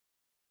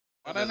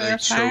What are I they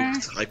saying?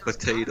 choked, I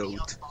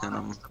potatoed,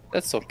 and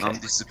That's okay. I'm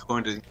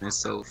disappointed in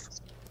myself.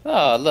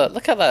 Oh,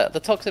 look at that. The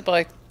toxic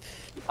bike.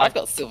 I've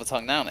got silver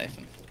tongue now,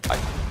 Nathan.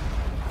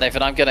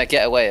 Nathan, I'm gonna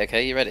get away,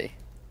 okay? You ready?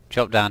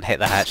 Drop down, hit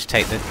the hatch,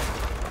 take the...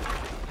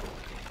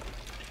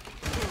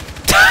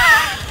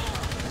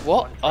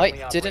 What?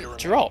 I didn't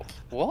drop.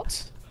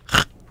 What?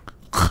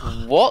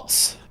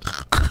 What?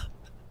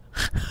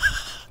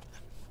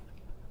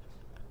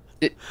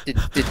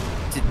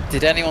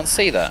 Did anyone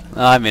see that?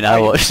 I mean, I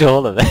watched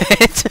all of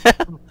it.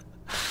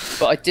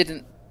 But I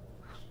didn't.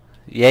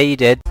 Yeah, you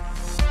did.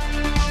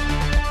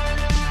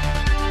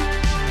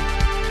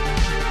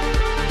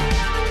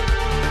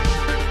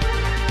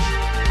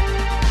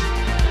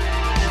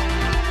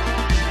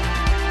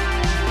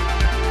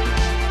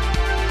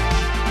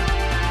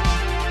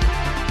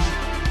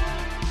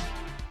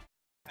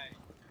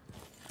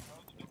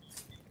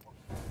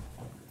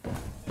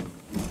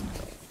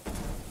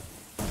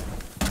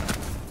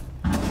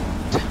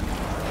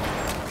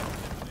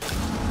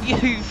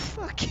 You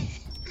fucking...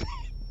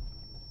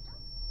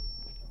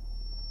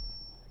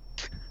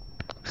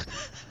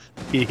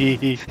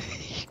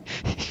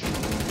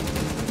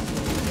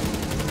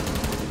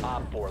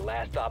 Op 4,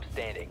 last stop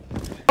standing.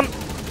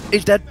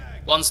 He's dead.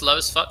 One's low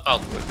as fuck. Oh,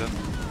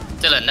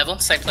 Dylan, Neville,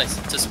 same place.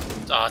 Just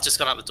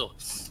gone out the door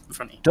in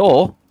front of you.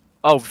 Door?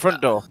 Oh,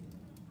 front door.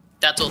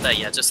 That door there,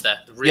 yeah, just there.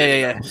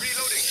 Really Yeah.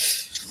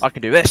 I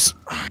can do this.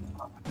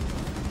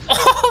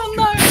 Oh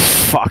no!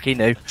 Fuck, he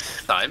knew.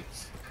 Time.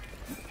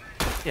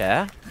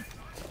 Yeah.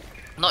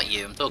 Not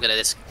you. I'm talking to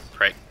this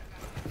prick.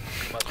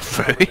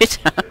 Through it.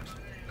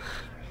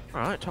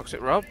 Alright,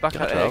 Toxic Rob, back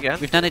at it again.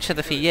 We've known each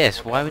other for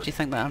years. Why would you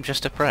think that I'm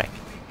just a prick?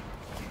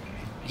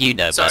 You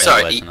know better.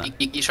 Sorry.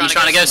 You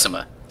trying to go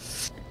somewhere?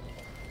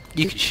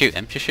 You can shoot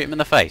him. Just shoot him in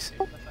the face.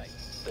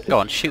 Go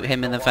on, shoot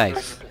him in the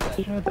face.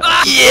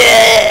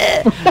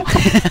 Yeah!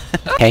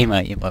 Hey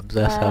mate, you mum's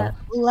asshole.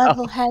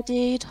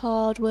 Level-headed,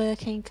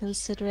 hard-working,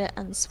 considerate,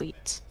 and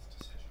sweet.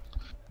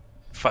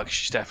 Fuck,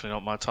 she's definitely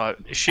not my type.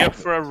 Is she up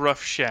for a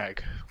rough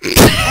shag?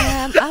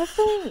 I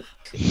think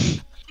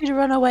she'd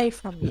run away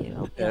from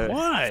you.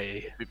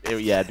 Why?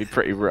 Yeah, it'd be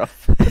pretty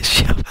rough.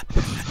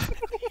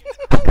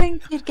 I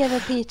think you'd give a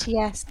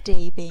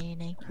PTSD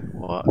beanie.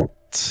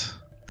 What?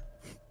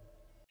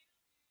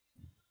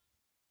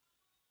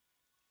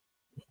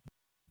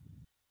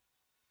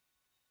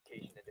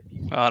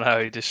 Oh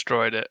no, he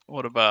destroyed it.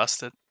 What a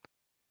bastard.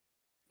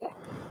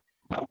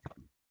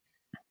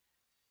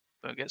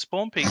 Don't get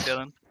spawn peek,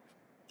 Dylan.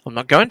 I'm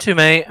not going to,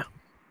 mate.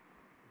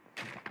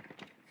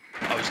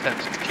 I was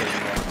tempted to kill you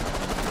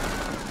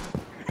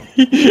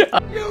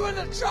there. You were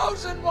the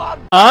chosen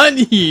one!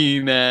 Aren't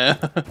you now?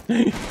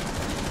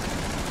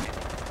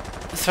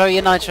 Throw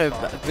your nitro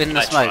in the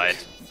I smoke. tried.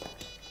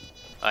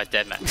 I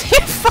dead man.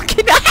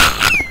 Fucking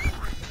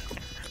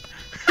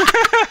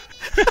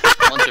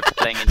Once you're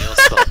playing in your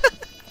spot.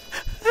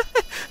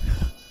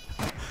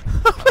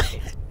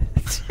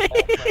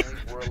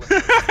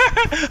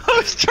 I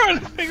was trying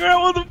to figure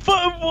out what the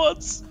button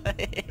was.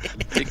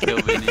 You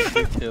killed me,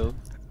 you killed.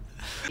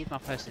 Need my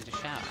person to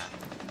shout at.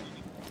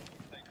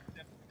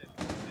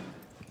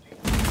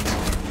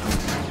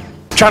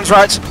 Trans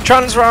rights!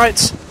 Trans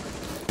rights!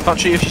 Can't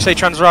shoot if you say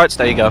trans rights.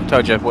 There you go.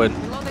 Told you, win.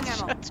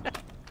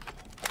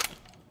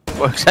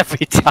 Works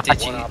every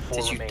time.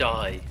 Did you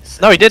die?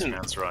 No, he didn't.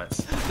 Trans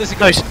rights. There's a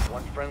ghost.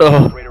 One friendly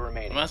Oh. operator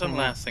remaining. Imagine the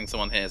last thing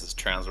someone hears is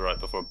trans right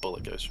before a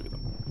bullet goes through them.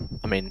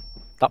 I mean,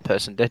 that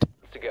person did.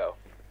 To go.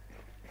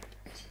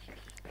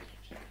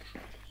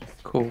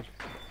 Cool.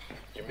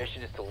 Your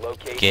mission is to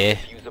locate Okay. and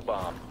defuse a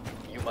bomb.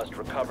 You must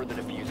recover the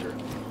diffuser.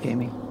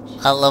 Gaming.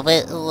 I love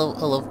it. I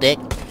love dick.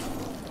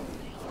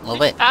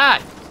 Love it. Ah!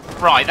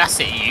 Right, that's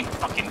it, you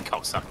fucking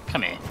cocksucker.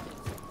 Come here.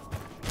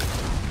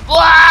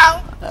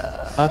 Wow!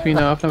 Have you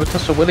know, I've never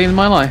touched a willy in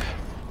my life.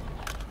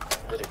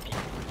 The diffuser.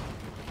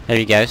 Here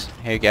he goes.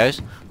 Here he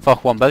goes.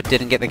 Fuck Wombo.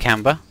 Didn't get the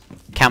camber.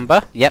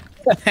 Camber? Yep.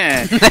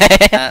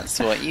 That's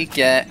what you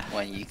get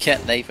when you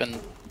get Nathan.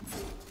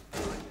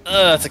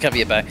 To cover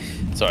your back.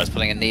 Sorry, I was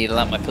putting a needle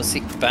at my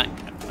pussy back.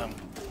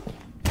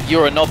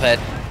 You're a knobhead.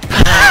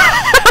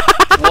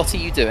 What are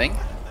you doing?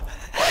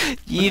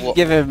 You've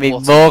given me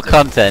what more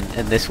content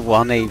in this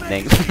one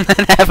evening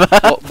than ever.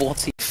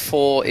 What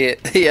for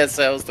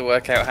ESLs to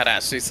work out how to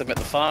actually submit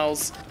the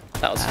files.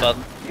 That was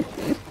fun.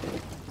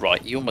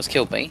 Right, you almost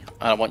killed me.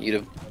 I want you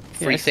to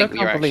I still rethink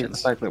your can't believe the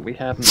actions. fact that we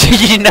hadn't.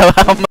 You know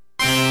how much.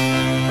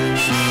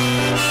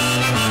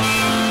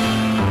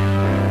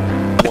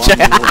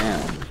 One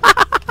round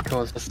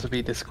caused us to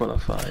be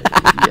disqualified.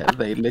 Yeah,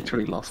 they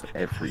literally lost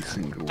every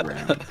single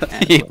round.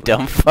 You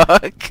dumb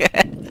fuck.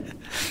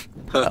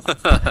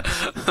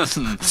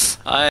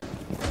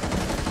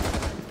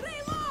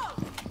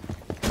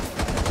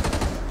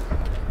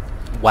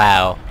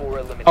 Wow. Four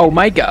eliminated. Oh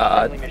my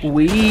god,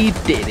 we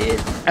did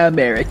it.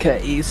 America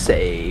is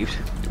saved.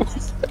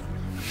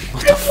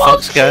 What the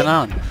fuck's going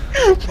on?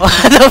 What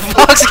the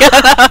fuck's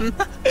going on?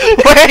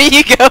 Where are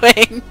you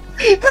going?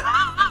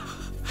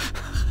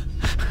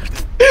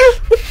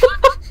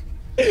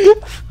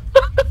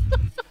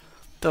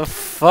 The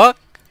fuck?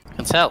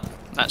 can tell,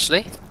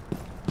 actually.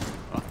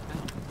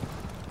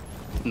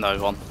 No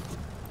one.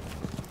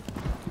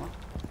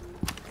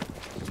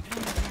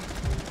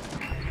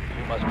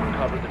 You must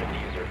recover the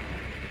diffuser.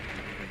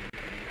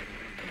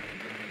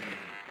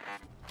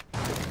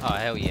 Oh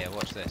hell yeah!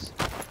 Watch this.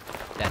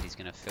 Daddy's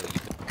gonna fill you.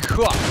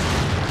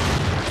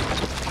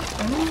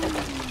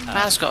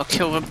 Man's got to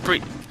kill a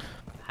breed.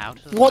 How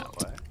does What?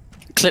 that work?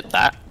 Clip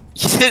that.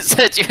 You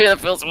said you were gonna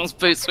fill someone's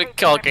boots with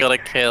cock. Got a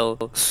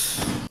kill.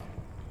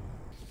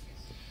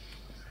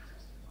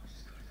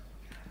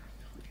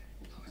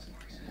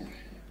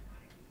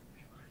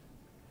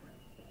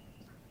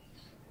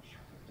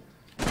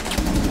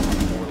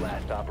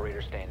 Last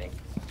operator standing.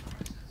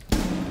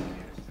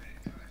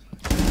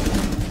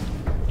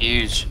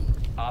 Huge.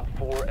 Op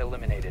 4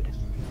 eliminated.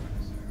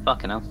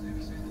 Fucking hell.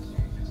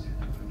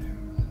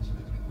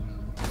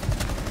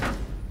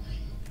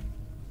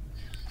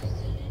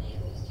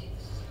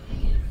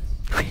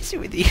 What is it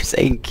with you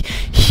saying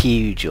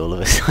huge all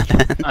of a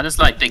sudden? I just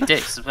like big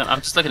dicks.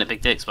 I'm just looking at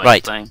big dicks while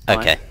Right. you're playing.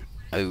 Okay.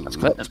 Oh.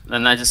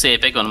 And I just see a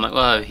big one. I'm like,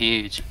 whoa,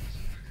 huge.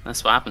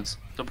 That's what happens.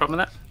 Got a problem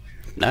with that?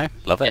 No,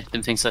 love Yeah, it.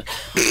 didn't think so.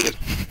 Good.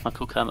 I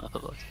call Kermit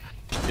otherwise.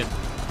 Good.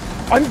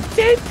 I'm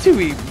dead to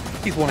him!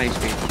 He's 1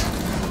 HP.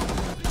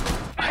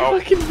 I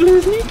fucking blew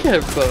his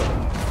kneecap though.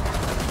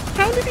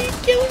 How did he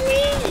kill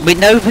me?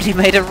 Nobody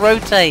made a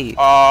rotate.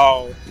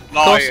 Oh, Of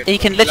course, he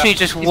can literally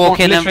just He's walk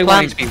in and literally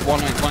 1 plant. HP, 1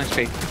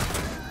 HP.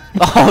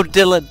 Oh,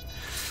 Dylan.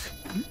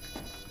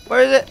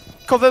 Where is it?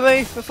 Cover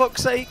me, for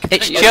fuck's sake.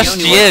 It's You're just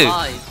the only one you.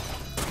 alive.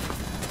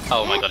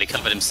 Oh my god, he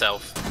covered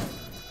himself.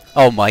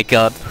 Oh my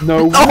god.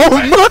 No. Oh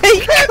my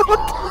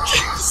god.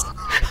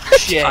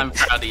 Shit. I'm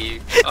proud of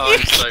you. Oh,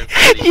 I'm so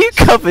proud of you. You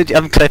covered.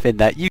 I'm clipping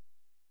that. You.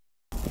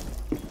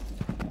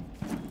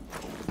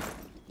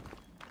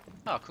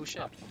 Oh, cool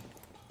shit.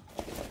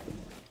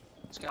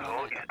 What's going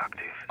on?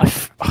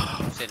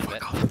 See you in a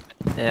bit.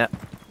 Yeah.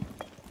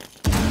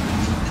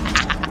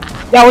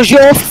 That was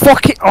your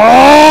fucking.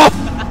 Oh!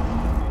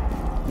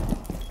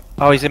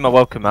 Oh, he's in my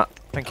welcome mat.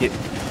 Thank you.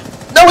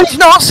 No, he's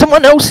not.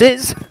 Someone else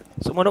is.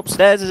 Someone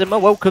upstairs is in my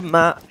welcome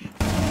mat.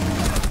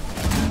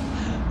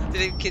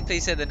 Did it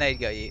please say the nade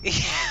got you?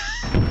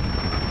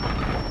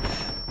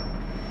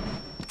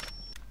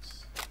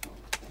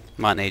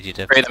 Might need you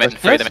to. Through them in.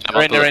 Through them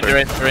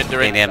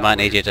in. Yeah, might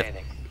need you to.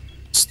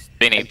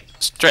 Beanie.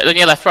 Straight on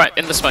your left, right,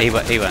 in the smoke. He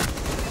went.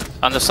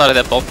 On the side of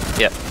that bomb.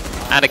 Yep.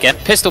 And again.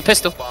 Pistol,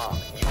 pistol.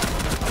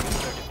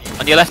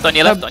 On your left, on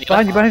your left, on your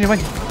Behind you, left. behind you,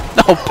 behind you.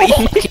 No,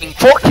 Beanie.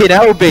 Fucking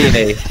hell,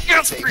 Beanie.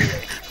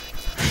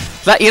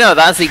 That, you know,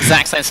 that's the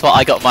exact same spot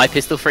I got my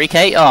pistol free,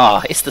 Kate.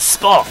 Oh, it's the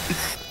spot.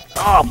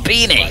 Oh,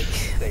 Beanie.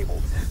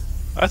 Disabled.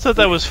 I thought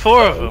there was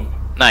 4 of them.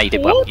 No, you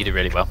did well. You did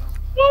really well.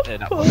 Yeah,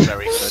 that was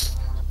very good.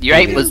 Your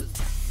aim was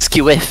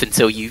skew-if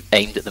until you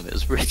aimed at them. It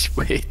was really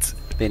weird.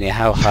 Beanie,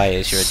 how high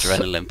is your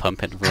adrenaline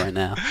pumping right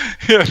now?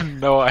 You have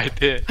no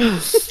idea.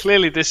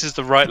 Clearly, this is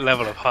the right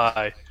level of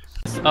high.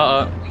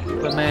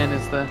 The man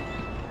is there.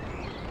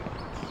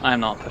 I'm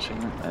not pushing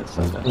it. It's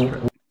so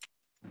desperate.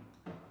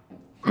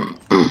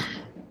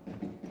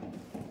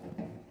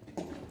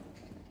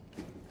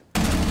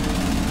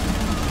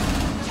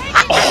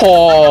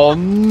 Oh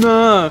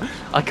no!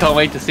 I can't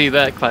wait to see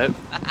that clip.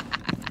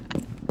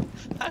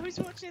 I was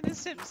watching The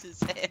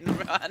Simpsons hit and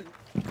run.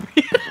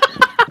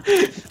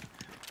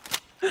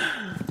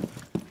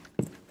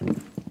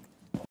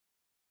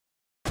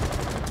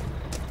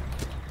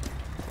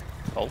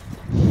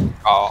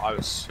 Oh, I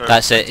was so.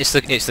 That's it. It's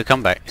the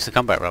comeback. It's the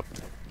comeback, Rob.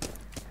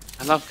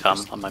 I love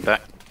cum on my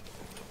back.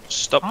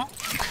 Stop.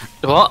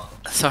 What?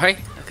 Sorry,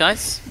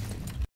 guys?